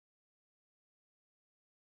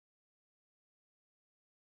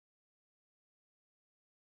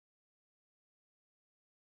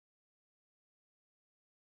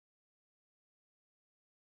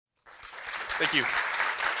Thank you.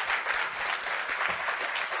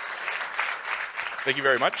 Thank you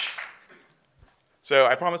very much. So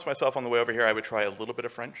I promised myself on the way over here I would try a little bit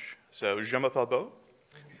of French. So, je m'appelle Beau.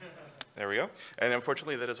 There we go. And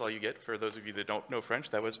unfortunately, that is all you get. For those of you that don't know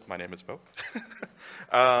French, my name is Beau.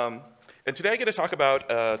 And today I get to talk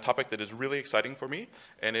about a topic that is really exciting for me,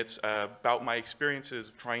 and it's about my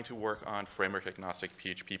experiences trying to work on framework-agnostic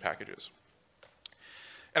PHP packages.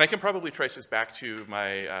 And I can probably trace this back to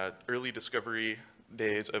my early discovery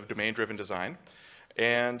days of domain-driven design.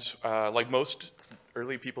 And like most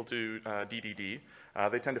early people to DDD,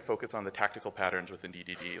 they tend to focus on the tactical patterns within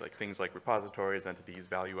DDD, like things like repositories, entities,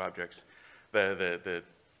 value objects, the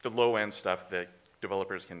low-end stuff that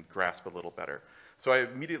developers can grasp a little better. So I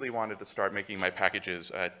immediately wanted to start making my packages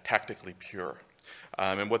tactically pure.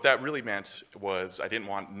 And what that really meant was I didn't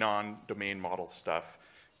want non-domain model stuff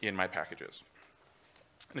in my packages.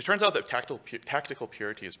 And it turns out that tactical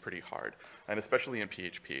purity is pretty hard, and especially in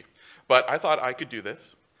PHP. But I thought I could do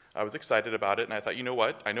this. I was excited about it, and I thought, you know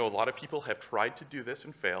what? I know a lot of people have tried to do this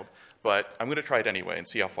and failed, but I'm going to try it anyway and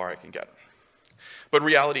see how far I can get. But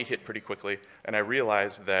reality hit pretty quickly, and I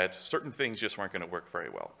realized that certain things just weren't going to work very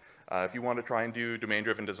well. If you want to try and do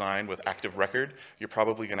domain-driven design with active record, you're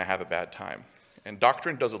probably going to have a bad time. And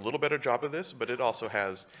Doctrine does a little better job of this, but it also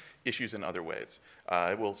has issues in other ways.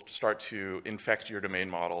 It will start to infect your domain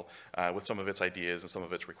model with some of its ideas and some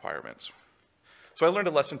of its requirements. So I learned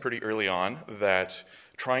a lesson pretty early on that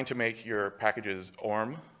trying to make your packages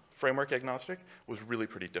ORM framework agnostic was really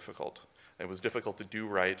pretty difficult. It was difficult to do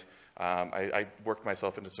right. I worked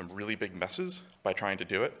myself into some really big messes by trying to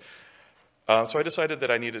do it. So I decided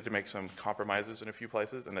that I needed to make some compromises in a few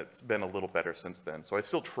places, and it's been a little better since then. So I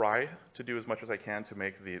still try to do as much as I can to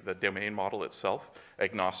make the domain model itself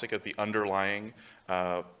agnostic of the underlying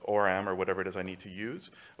ORM or whatever it is I need to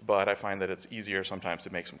use, but I find that it's easier sometimes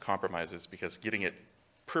to make some compromises because getting it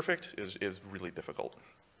perfect is really difficult.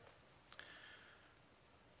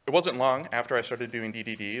 It wasn't long after I started doing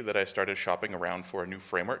DDD that I started shopping around for a new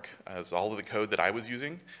framework, as all of the code that I was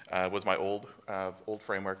using was my old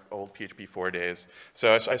framework, old PHP 4 days.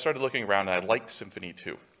 So I started looking around, and I liked Symfony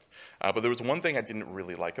too. But there was one thing I didn't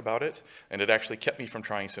really like about it, and it actually kept me from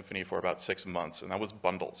trying Symfony for about 6 months, and that was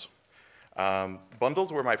bundles.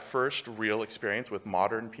 Bundles were my first real experience with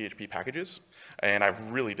modern PHP packages, and I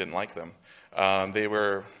really didn't like them. They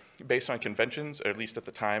were based on conventions, or at least at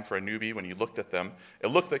the time for a newbie, when you looked at them, it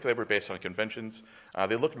looked like they were based on conventions.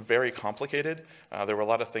 They looked very complicated. There were a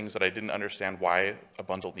lot of things that I didn't understand why a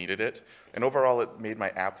bundle needed it. And overall, it made my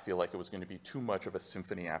app feel like it was going to be too much of a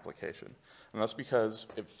Symfony application. And that's because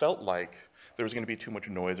it felt like there was going to be too much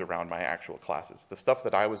noise around my actual classes. The stuff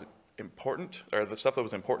that was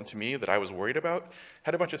important to me that I was worried about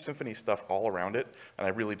had a bunch of Symfony stuff all around it, and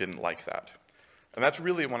I really didn't like that. And that's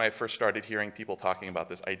really when I first started hearing people talking about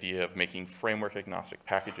this idea of making framework-agnostic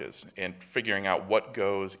packages and figuring out what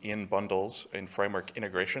goes in bundles and framework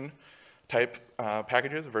integration type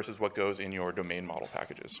packages versus what goes in your domain model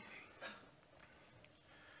packages.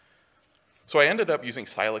 So I ended up using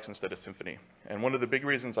Silex instead of Symfony. And one of the big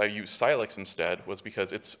reasons I used Silex instead was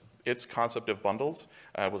because its concept of bundles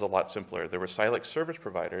was a lot simpler. There were Silex service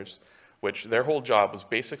providers, which their whole job was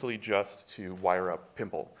basically just to wire up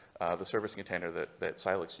Pimple, the service container that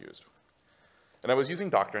Silex used. And I was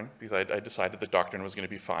using Doctrine because I decided that Doctrine was going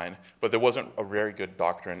to be fine, but there wasn't a very good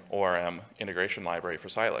Doctrine ORM integration library for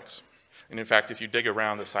Silex. And in fact, if you dig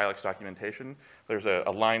around the Silex documentation, there's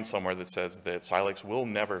a line somewhere that says that Silex will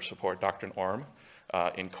never support Doctrine ORM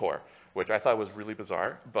in core, which I thought was really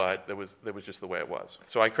bizarre, but that was just the way it was.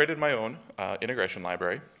 So I created my own integration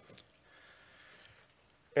library.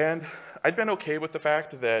 And I'd been okay with the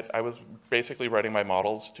fact that I was basically writing my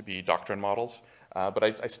models to be Doctrine models, but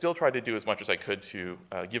I still tried to do as much as I could to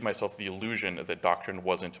give myself the illusion that Doctrine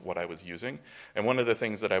wasn't what I was using. And one of the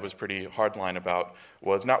things that I was pretty hardline about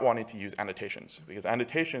was not wanting to use annotations, because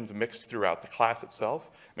annotations mixed throughout the class itself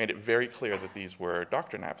made it very clear that these were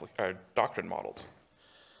Doctrine models.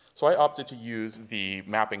 So I opted to use the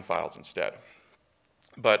mapping files instead.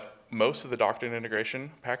 But most of the Doctrine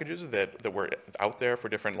integration packages that were out there for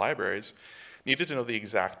different libraries needed to know the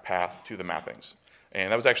exact path to the mappings. And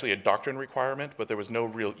that was actually a Doctrine requirement, but there was no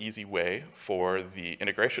real easy way for the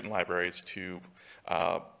integration libraries to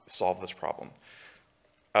solve this problem.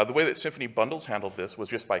 The way that Symfony bundles handled this was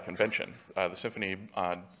just by convention. The Symfony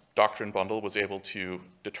Doctrine bundle was able to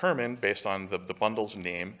determine, based on the bundle's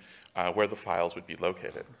name, where the files would be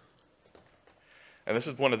located. And this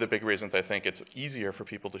is one of the big reasons I think it's easier for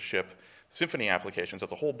people to ship Symfony applications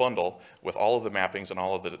as a whole bundle with all of the mappings and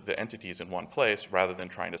all of the entities in one place rather than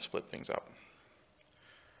trying to split things up.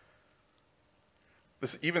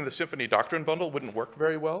 Even the Symfony doctrine bundle wouldn't work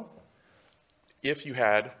very well if you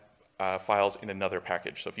had files in another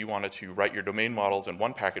package. So if you wanted to write your domain models in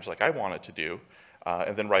one package like I wanted to do,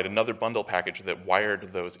 and then write another bundle package that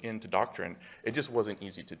wired those into Doctrine, it just wasn't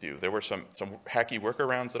easy to do. There were some hacky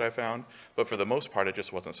workarounds that I found, but for the most part, it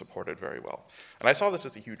just wasn't supported very well. And I saw this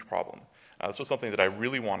as a huge problem. This was something that I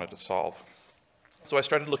really wanted to solve. So I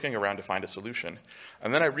started looking around to find a solution.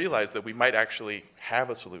 And then I realized that we might actually have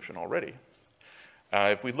a solution already.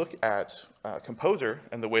 If we look at Composer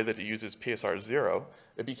and the way that it uses PSR0,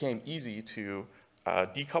 it became easy to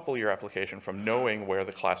decouple your application from knowing where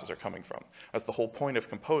the classes are coming from. That's the whole point of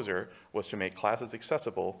Composer, was to make classes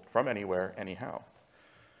accessible from anywhere, anyhow.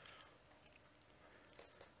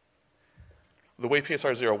 The way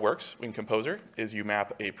PSR0 works in Composer is you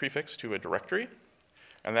map a prefix to a directory,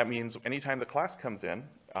 and that means anytime the class comes in,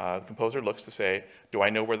 Composer looks to say, do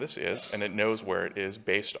I know where this is? And it knows where it is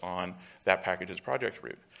based on that package's project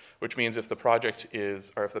root, which means if the project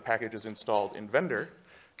is, or if the package is installed in vendor,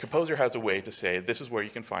 Composer has a way to say, this is where you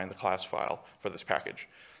can find the class file for this package.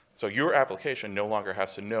 So your application no longer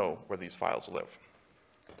has to know where these files live.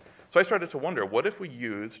 So I started to wonder, what if we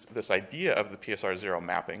used this idea of the PSR0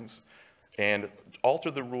 mappings and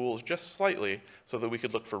altered the rules just slightly so that we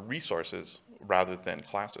could look for resources rather than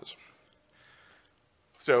classes?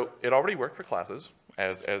 So it already worked for classes,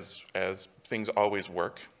 as things always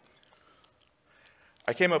work.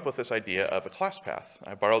 I came up with this idea of a class path.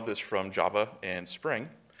 I borrowed this from Java and Spring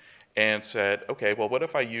and said, okay, well, what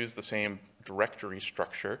if I use the same directory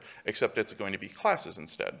structure, except it's going to be classes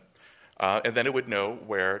instead? And then it would know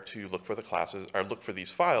where to look for the classes, or look for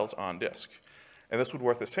these files on disk. And this would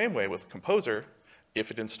work the same way with Composer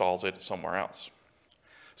if it installs it somewhere else.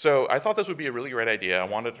 So I thought this would be a really great idea. I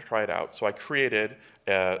wanted to try it out. So I created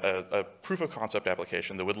a proof of concept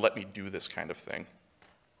application that would let me do this kind of thing.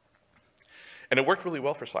 And it worked really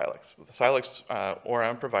well for Silex. With the Silex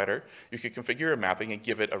ORM provider, you could configure a mapping and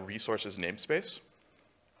give it a resources namespace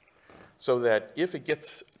so that if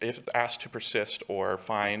it's asked to persist or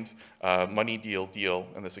find money deal deal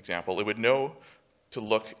in this example, it would know to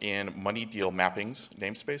look in money deal mappings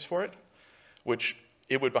namespace for it, which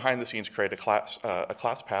it would behind the scenes create a class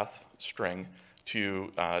path string to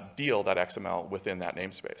deal.xml within that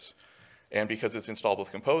namespace. And because it's installed with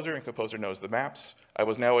Composer and Composer knows the maps, I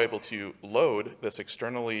was now able to load this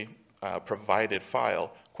externally provided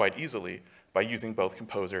file quite easily by using both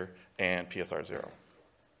Composer and PSR0.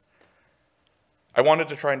 I wanted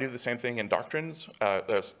to try and do the same thing in Doctrines,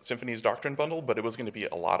 Symfony's Doctrine bundle, but it was going to be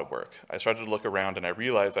a lot of work. I started to look around and I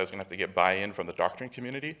realized I was going to have to get buy-in from the Doctrine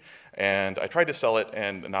community, and I tried to sell it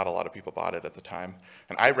and not a lot of people bought it at the time.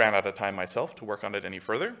 And I ran out of time myself to work on it any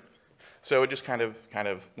further, so it just kind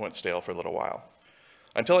of went stale for a little while.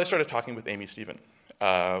 Until I started talking with Amy Stephen.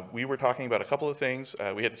 We were talking about a couple of things.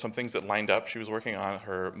 We had some things that lined up. She was working on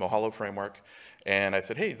her Mohalo framework, and I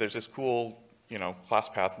said, hey, there's this cool class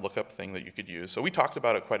path lookup thing that you could use. So we talked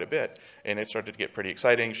about it quite a bit, and it started to get pretty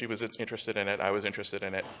exciting. She was interested in it, I was interested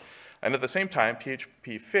in it. And at the same time,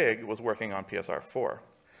 PHP Fig was working on PSR4.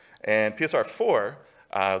 And PSR4,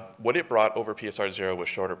 what it brought over PSR0 was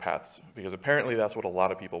shorter paths, because apparently that's what a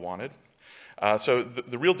lot of people wanted. So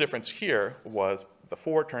the real difference here was the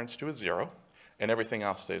 4 turns to a 0, and everything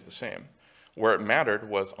else stays the same. Where it mattered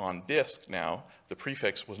was on disk now, the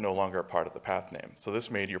prefix was no longer a part of the path name. So this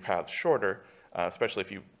made your paths shorter, especially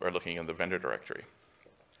if you are looking in the vendor directory.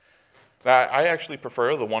 Now, I actually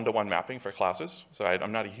prefer the one-to-one mapping for classes. So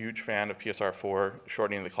I'm not a huge fan of PSR4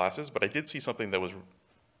 shortening the classes, but I did see something that was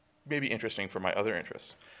maybe interesting for my other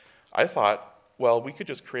interests. I thought, well, we could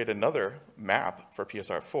just create another map for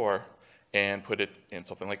PSR4 and put it in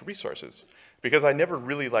something like resources. Because I never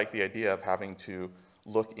really liked the idea of having to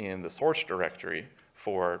look in the source directory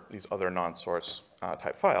for these other non-source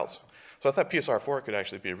type files. So I thought PSR4 could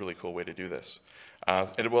actually be a really cool way to do this.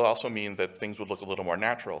 It will also mean that things would look a little more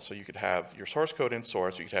natural. So you could have your source code in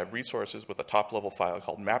source, you could have resources with a top-level file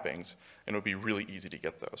called mappings, and it would be really easy to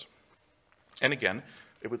get those. And again,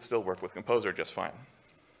 it would still work with Composer just fine.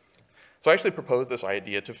 So I actually proposed this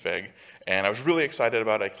idea to Fig, and I was really excited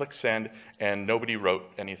about it. I clicked send, and nobody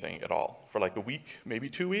wrote anything at all for like a week, maybe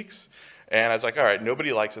 2 weeks. And I was like, all right,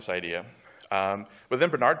 nobody likes this idea. But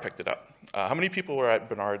then Bernard picked it up. How many people were at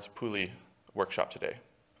Bernard's Pooley workshop today?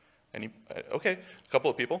 Okay, a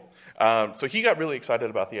couple of people. So he got really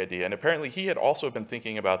excited about the idea, and apparently he had also been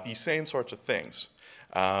thinking about these same sorts of things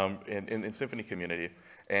in Symfony community.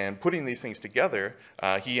 And putting these things together,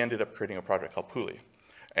 he ended up creating a project called Pooley.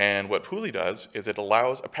 And what Pooley does is it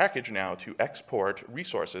allows a package now to export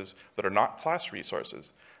resources that are not class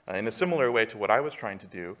resources. in a similar way to what I was trying to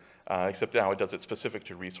do, except now it does it specific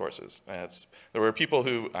to resources. There were people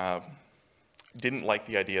who didn't like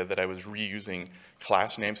the idea that I was reusing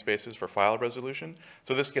class namespaces for file resolution,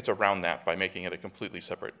 so this gets around that by making it a completely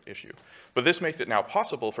separate issue. But this makes it now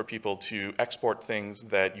possible for people to export things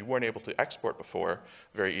that you weren't able to export before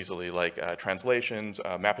very easily, like translations,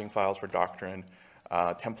 mapping files for doctrine,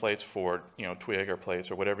 templates for twig or place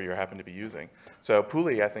or whatever you happen to be using. So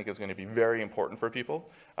Puli, I think, is going to be very important for people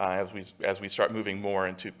as we start moving more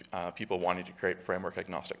into people wanting to create framework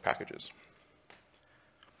agnostic packages.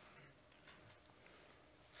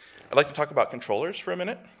 I'd like to talk about controllers for a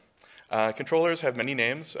minute. Controllers have many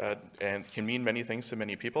names and can mean many things to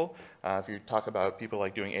many people. If you talk about people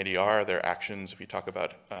like doing ADR, their actions. If you talk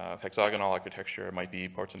about hexagonal architecture, it might be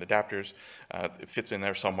ports and adapters. It fits in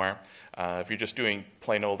there somewhere. If you're just doing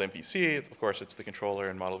plain old MVC, of course, it's the controller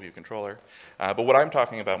and model view controller. But what I'm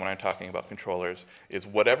talking about when I'm talking about controllers is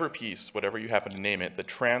whatever piece, whatever you happen to name it, that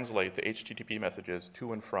translate the HTTP messages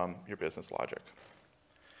to and from your business logic.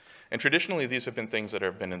 And traditionally, these have been things that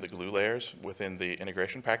have been in the glue layers within the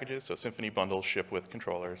integration packages. So Symfony bundles ship with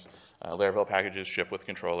controllers. Laravel packages ship with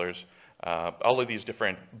controllers. All of these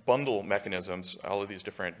different bundle mechanisms, all of these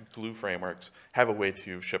different glue frameworks have a way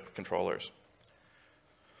to ship controllers.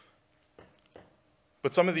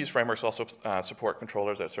 But some of these frameworks also support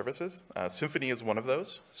controllers as services. Symfony is one of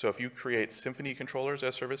those. So if you create Symfony controllers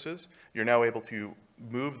as services, you're now able to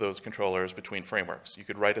move those controllers between frameworks. You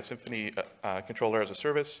could write a Symfony controller as a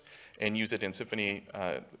service and use it in Symfony,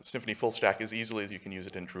 Symfony full stack as easily as you can use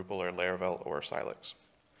it in Drupal or Laravel or Silex.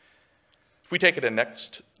 If we take it the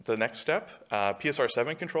next step,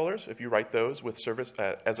 PSR7 controllers, if you write those with service,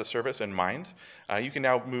 as a service in mind, you can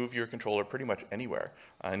now move your controller pretty much anywhere.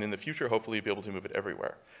 And in the future, hopefully, you'll be able to move it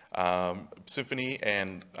everywhere. Symfony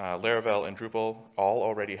and Laravel and Drupal all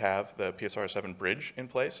already have the PSR7 bridge in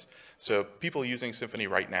place. So people using Symfony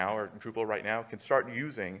right now or Drupal right now can start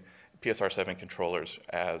using PSR7 controllers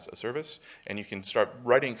as a service, and you can start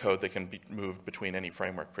writing code that can be moved between any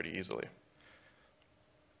framework pretty easily.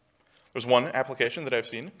 There's one application that I've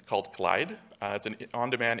seen called Glide. It's an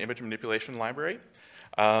on-demand image manipulation library.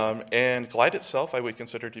 And Glide itself I would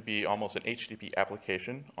consider to be almost an HTTP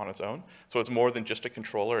application on its own. So it's more than just a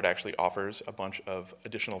controller. It actually offers a bunch of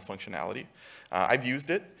additional functionality. I've used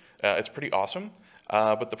it. It's pretty awesome.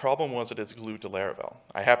 But the problem was it is glued to Laravel.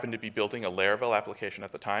 I happened to be building a Laravel application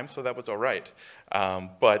at the time, so that was all right.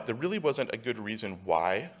 But there really wasn't a good reason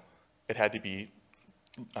why it had to be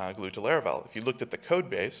glued to Laravel. If you looked at the code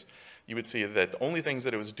base, you would see that the only things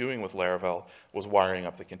that it was doing with Laravel was wiring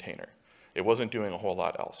up the container. It wasn't doing a whole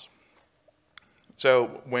lot else.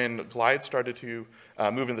 So when Glide started to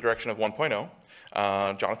move in the direction of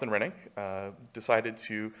 1.0, Jonathan Rennick decided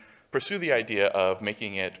to pursue the idea of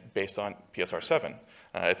making it based on PSR7.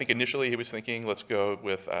 I think initially he was thinking, let's go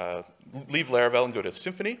with, leave Laravel and go to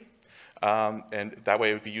Symfony. And that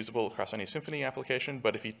way it would be usable across any Symfony application.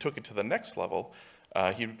 But if he took it to the next level,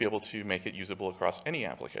 he would be able to make it usable across any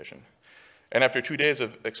application. And after 2 days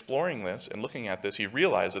of exploring this and looking at this, he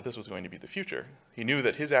realized that this was going to be the future. He knew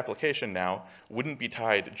that his application now wouldn't be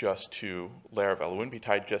tied just to Laravel. It wouldn't be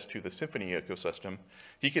tied just to the Symfony ecosystem.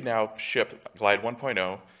 He could now ship Glide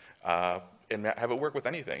 1.0 and have it work with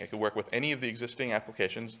anything. It could work with any of the existing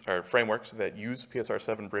applications or frameworks that use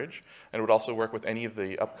PSR7 Bridge, and it would also work with any of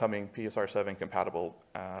the upcoming PSR7 compatible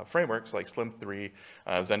frameworks like Slim3,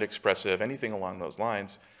 Zend Expressive, anything along those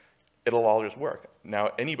lines. It'll all just work. Now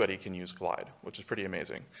anybody can use Glide, which is pretty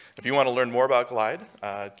amazing. If you want to learn more about Glide,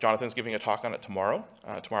 Jonathan's giving a talk on it tomorrow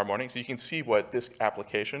morning, so you can see what this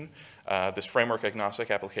application, this framework agnostic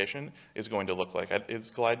application, is going to look like. Is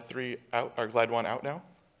Glide 3 out, or Glide 1 out now?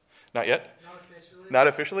 Not yet? Not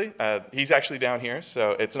officially. He's actually down here,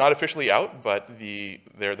 so it's not officially out, but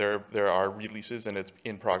there are releases and it's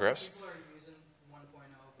in progress. People are using 1.0.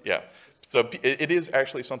 Yeah. So it is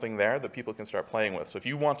actually something there that people can start playing with. So if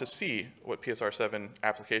you want to see what PSR7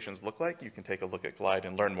 applications look like, you can take a look at Glide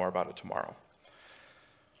and learn more about it tomorrow.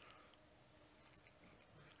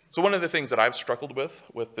 So one of the things that I've struggled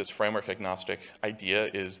with this framework agnostic idea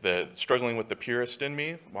is struggling with the purist in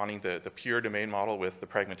me, wanting the pure domain model with the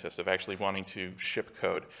pragmatist of actually wanting to ship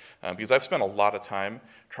code. Because I've spent a lot of time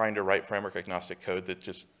trying to write framework agnostic code that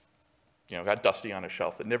just got dusty on a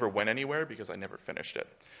shelf, that never went anywhere because I never finished it.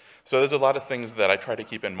 So there's a lot of things that I try to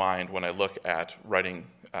keep in mind when I look at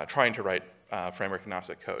trying to write framework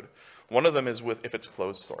agnostic code. One of them is if it's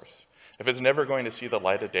closed source. If it's never going to see the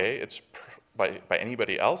light of day, by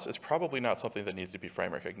anybody else, it's probably not something that needs to be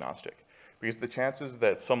framework agnostic. Because the chances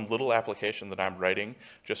that some little application that I'm writing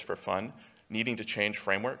just for fun needing to change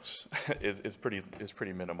frameworks is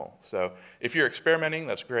pretty minimal. So if you're experimenting,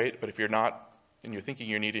 that's great, but if you're not, and you're thinking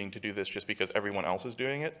you're needing to do this just because everyone else is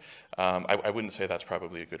doing it, I wouldn't say that's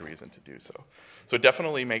probably a good reason to do so. So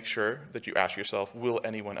definitely make sure that you ask yourself, will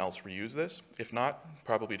anyone else reuse this? If not,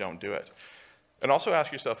 probably don't do it. And also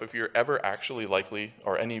ask yourself if you're ever actually likely,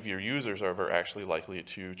 or any of your users are ever actually likely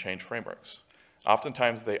to change frameworks.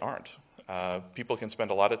 Oftentimes they aren't. People can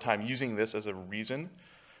spend a lot of time using this as a reason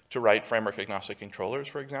to write framework agnostic controllers,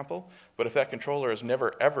 for example, but if that controller is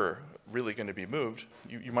never ever really going to be moved,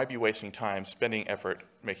 you might be wasting time spending effort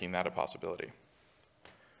making that a possibility.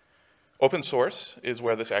 Open source is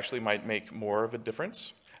where this actually might make more of a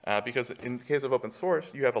difference, because in the case of open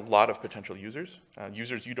source, you have a lot of potential users,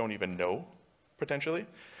 users you don't even know potentially,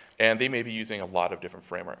 and they may be using a lot of different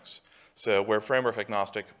frameworks. So where framework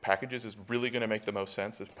agnostic packages is really going to make the most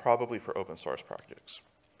sense is probably for open source projects.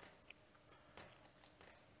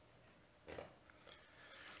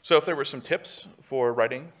 So if there were some tips for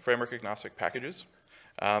writing framework agnostic packages,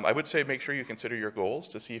 I would say make sure you consider your goals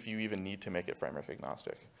to see if you even need to make it framework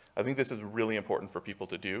agnostic. I think this is really important for people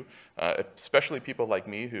to do, especially people like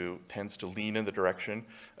me who tends to lean in the direction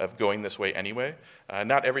of going this way anyway.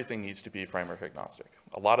 Not everything needs to be framework agnostic.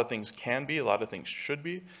 A lot of things can be, a lot of things should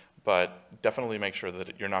be, but definitely make sure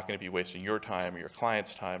that you're not going to be wasting your time or your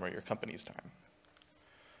client's time or your company's time.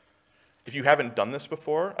 If you haven't done this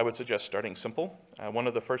before, I would suggest starting simple. One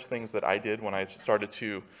of the first things that I did when I started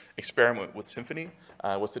to experiment with Symfony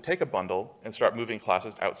was to take a bundle and start moving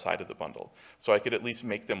classes outside of the bundle, so I could at least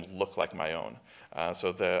make them look like my own.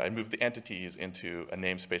 So I moved the entities into a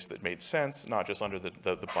namespace that made sense, not just under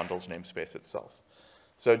the bundle's namespace itself.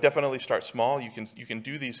 So definitely start small. You can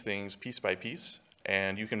do these things piece by piece,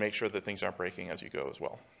 and you can make sure that things aren't breaking as you go as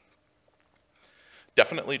well.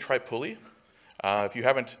 Definitely try Pulley. If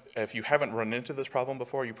you haven't run into this problem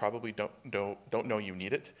before, you probably don't know you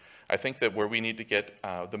need it. I think that where we need to get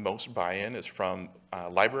the most buy-in is from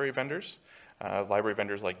library vendors. Library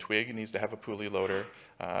vendors like Twig needs to have a Pulley loader.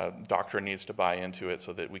 Doctrine needs to buy into it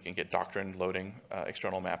so that we can get Doctrine loading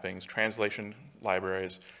external mappings, translation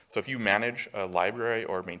libraries. So if you manage a library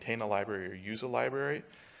or maintain a library or use a library,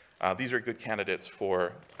 these are good candidates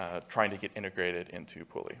for trying to get integrated into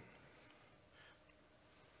Pulley.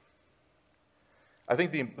 I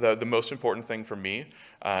think the most important thing for me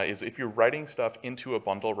is if you're writing stuff into a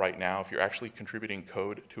bundle right now, if you're actually contributing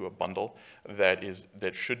code to a bundle that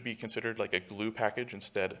should be considered like a glue package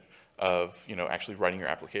instead of actually writing your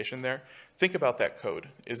application there, think about that code.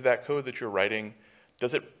 Is that code that you're writing,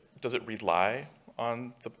 does it rely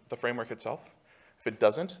on the framework itself? If it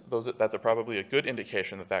doesn't, that's probably a good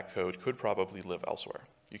indication that that code could probably live elsewhere.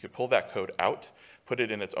 You could pull that code out, put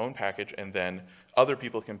it in its own package, and then other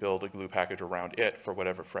people can build a glue package around it for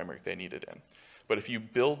whatever framework they need it in. But if you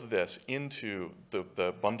build this into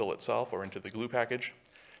the bundle itself or into the glue package,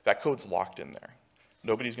 that code's locked in there.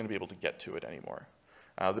 Nobody's going to be able to get to it anymore.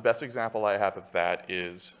 The best example I have of that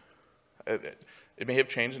is, it may have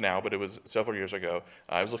changed now, but it was several years ago.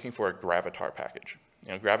 I was looking for a Gravatar package.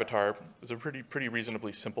 Gravatar is a pretty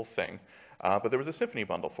reasonably simple thing, but there was a Symfony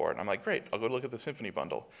bundle for it. And I'm like, great, I'll go look at the Symfony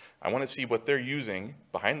bundle. I want to see what they're using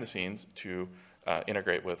behind the scenes to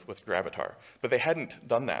integrate with Gravatar. But they hadn't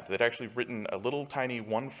done that. They'd actually written a little tiny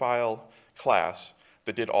one-file class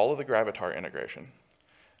that did all of the Gravatar integration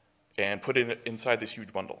and put it inside this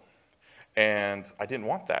huge bundle. And I didn't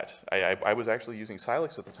want that. I was actually using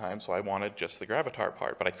Silex at the time, so I wanted just the Gravatar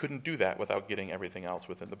part, but I couldn't do that without getting everything else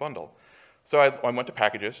within the bundle. So I went to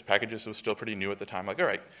packages. Packages was still pretty new at the time. Like, all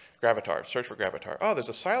right, Gravatar, search for Gravatar. Oh, there's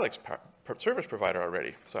a Silex service provider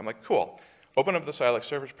already. So I'm like, cool. Open up the Silex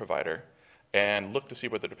service provider and look to see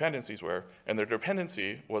what the dependencies were. And their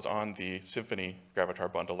dependency was on the Symfony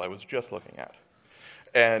Gravatar bundle I was just looking at.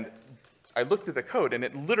 And I looked at the code, and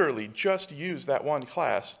it literally just used that one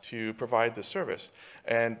class to provide the service.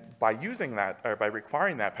 And by using that, or by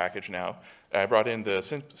requiring that package now, I brought in the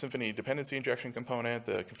Symfony dependency injection component,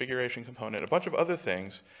 the configuration component, a bunch of other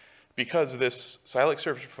things, because this Silex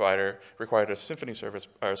service provider required a Symfony service,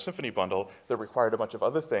 or a Symfony bundle that required a bunch of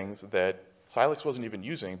other things that Silex wasn't even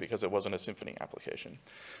using because it wasn't a Symfony application.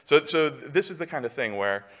 So this is the kind of thing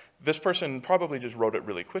where this person probably just wrote it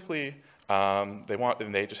really quickly. And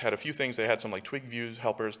they just had a few things. They had some like Twig views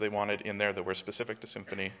helpers they wanted in there that were specific to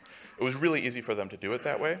Symfony. It was really easy for them to do it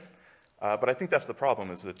that way. But I think that's the problem,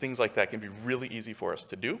 is that things like that can be really easy for us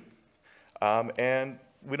to do. And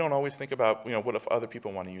we don't always think about, what if other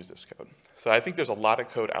people want to use this code? So I think there's a lot of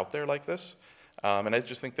code out there like this. And I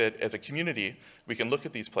just think that as a community, we can look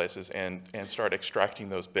at these places and start extracting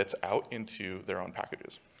those bits out into their own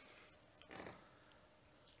packages.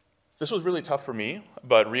 This was really tough for me,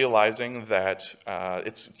 but realizing that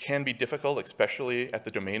it can be difficult, especially at the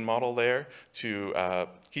domain model layer, to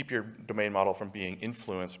keep your domain model from being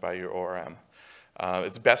influenced by your ORM.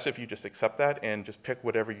 It's best if you just accept that and just pick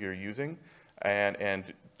whatever you're using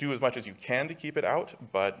and do as much as you can to keep it out,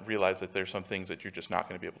 but realize that there's some things that you're just not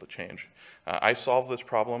going to be able to change. I solved this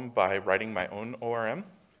problem by writing my own ORM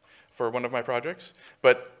for one of my projects,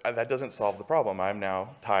 but that doesn't solve the problem. I'm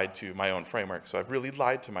now tied to my own framework, so I've really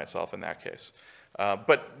lied to myself in that case.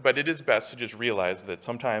 But it is best to just realize that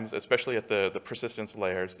sometimes, especially at the persistence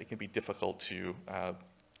layers, it can be difficult to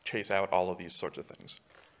chase out all of these sorts of things.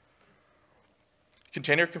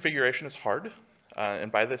 Container configuration is hard, and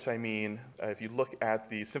by this I mean if you look at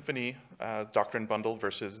the Symfony Doctrine bundle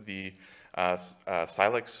versus the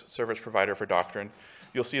Silex service provider for Doctrine,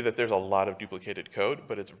 you'll see that there's a lot of duplicated code,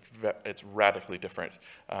 but it's radically different.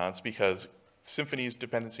 It's because Symfony's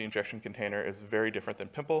dependency injection container is very different than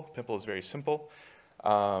Pimple. Pimple is very simple.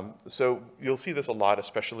 So you'll see this a lot,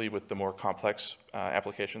 especially with the more complex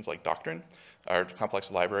applications like Doctrine, or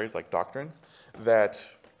complex libraries like Doctrine, that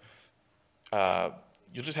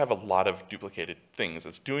you'll just have a lot of duplicated things.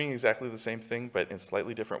 It's doing exactly the same thing, but in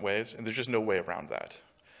slightly different ways, and there's just no way around that.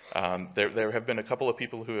 There have been a couple of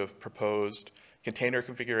people who have proposed container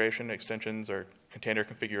configuration extensions or container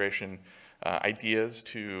configuration ideas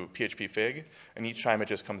to PHP Fig, and each time it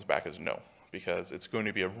just comes back as no, because it's going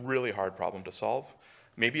to be a really hard problem to solve.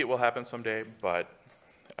 Maybe it will happen someday, but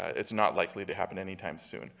it's not likely to happen anytime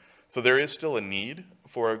soon. So there is still a need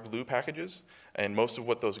for glue packages, and most of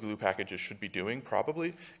what those glue packages should be doing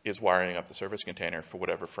probably is wiring up the service container for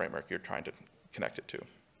whatever framework you're trying to connect it to.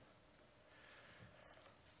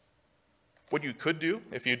 What you could do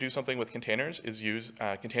if you do something with containers is use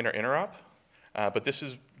container interop, but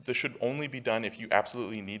this should only be done if you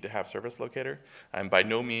absolutely need to have service locator. I'm by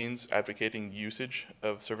no means advocating usage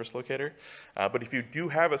of service locator, but if you do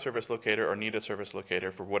have a service locator or need a service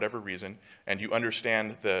locator for whatever reason, and you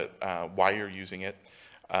understand why you're using it,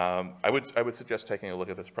 I would suggest taking a look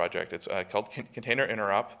at this project. It's called Container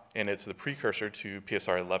Interop, and it's the precursor to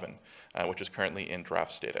PSR 11, which is currently in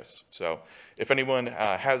draft status. So if anyone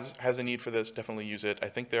has a need for this, definitely use it. I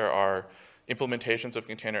think there are implementations of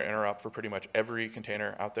Container Interop for pretty much every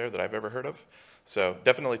container out there that I've ever heard of. So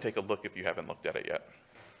definitely take a look if you haven't looked at it yet.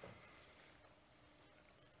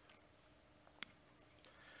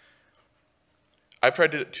 I've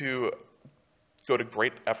tried to go to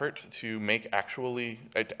great effort to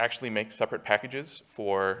actually make separate packages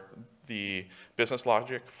for the business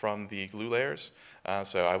logic from the glue layers.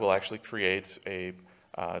 So I will actually create a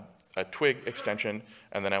twig extension,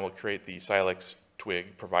 and then I will create the Silex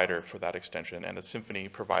twig provider for that extension and a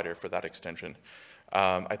Symfony provider for that extension.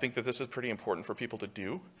 I think that this is pretty important for people to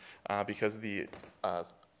do because the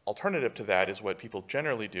alternative to that is what people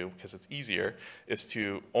generally do, because it's easier, is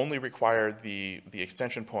to only require the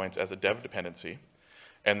extension points as a dev dependency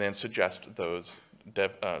and then suggest those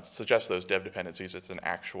dev dependencies as an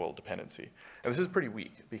actual dependency. And this is pretty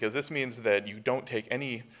weak, because this means that you don't take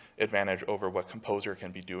any advantage over what Composer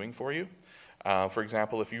can be doing for you. For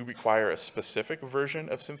example, if you require a specific version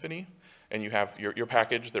of Symfony, and you have your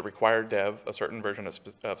package that required dev a certain version of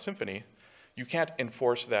Symfony, you can't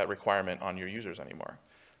enforce that requirement on your users anymore.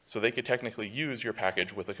 So they could technically use your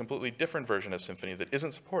package with a completely different version of Symfony that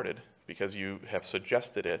isn't supported because you have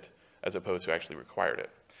suggested it as opposed to actually required it.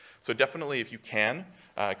 So definitely, if you can,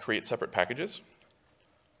 create separate packages.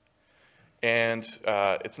 And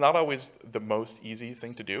it's not always the most easy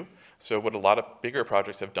thing to do. So what a lot of bigger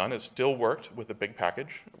projects have done is still worked with a big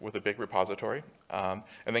package, with a big repository, and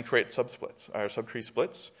then create subsplits, or subtree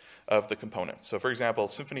splits of the components. So for example,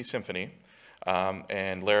 Symfony,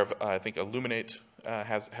 and I think Illuminate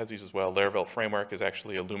has these as well. Laravel Framework is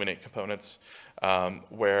actually Illuminate components,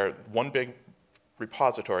 where one big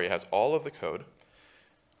repository has all of the code,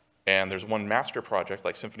 and there's one master project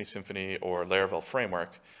like Symfony or Laravel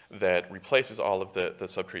Framework that replaces all of the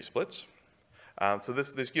subtree splits. So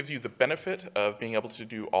this gives you the benefit of being able to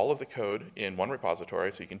do all of the code in one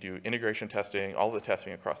repository, so you can do integration testing, all the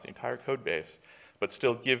testing across the entire code base, but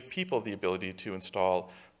still give people the ability to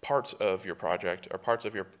install parts of your project or parts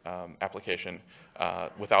of your application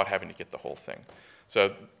without having to get the whole thing.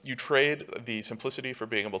 So you trade the simplicity for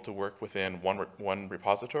being able to work within one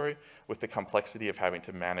repository with the complexity of having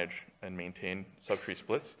to manage and maintain subtree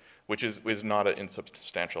splits, which is not an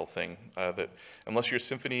insubstantial thing. That unless you're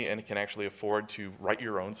Symfony and can actually afford to write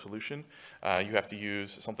your own solution, you have to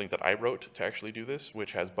use something that I wrote to actually do this,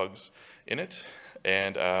 which has bugs in it.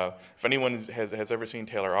 And if anyone has ever seen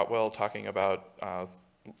Taylor Otwell talking about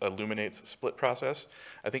Illuminate's split process,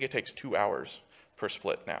 I think it takes 2 hours per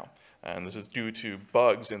split now. and this is due to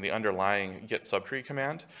bugs in the underlying get subtree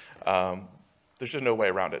command. There's just no way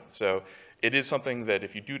around it. So it is something that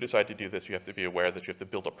if you do decide to do this, you have to be aware that you have to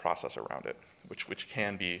build a process around it, which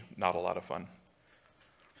can be not a lot of fun.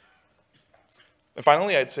 And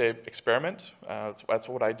finally, I'd say experiment. That's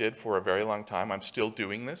what I did for a very long time. I'm still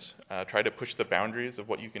doing this. Try to push the boundaries of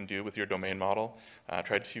what you can do with your domain model.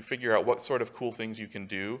 Try to figure out what sort of cool things you can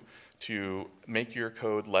do to make your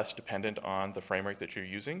code less dependent on the framework that you're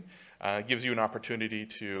using. It gives you an opportunity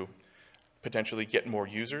to potentially get more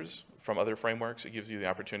users from other frameworks. It gives you the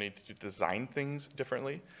opportunity to design things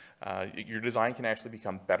differently. Your design can actually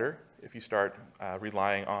become better if you start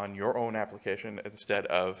relying on your own application instead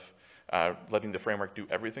of letting the framework do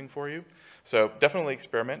everything for you. So definitely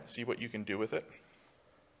experiment, see what you can do with it.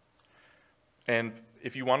 And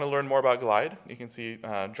if you want to learn more about Glide, you can see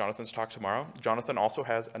Jonathan's talk tomorrow. Jonathan also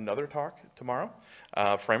has another talk tomorrow,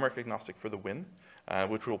 Framework Agnostic for the Win,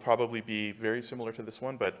 which will probably be very similar to this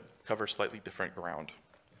one, but cover slightly different ground.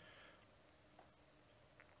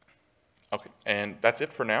 Okay, and that's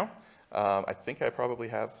it for now. I think I probably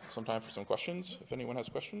have some time for some questions, if anyone has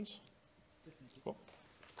questions.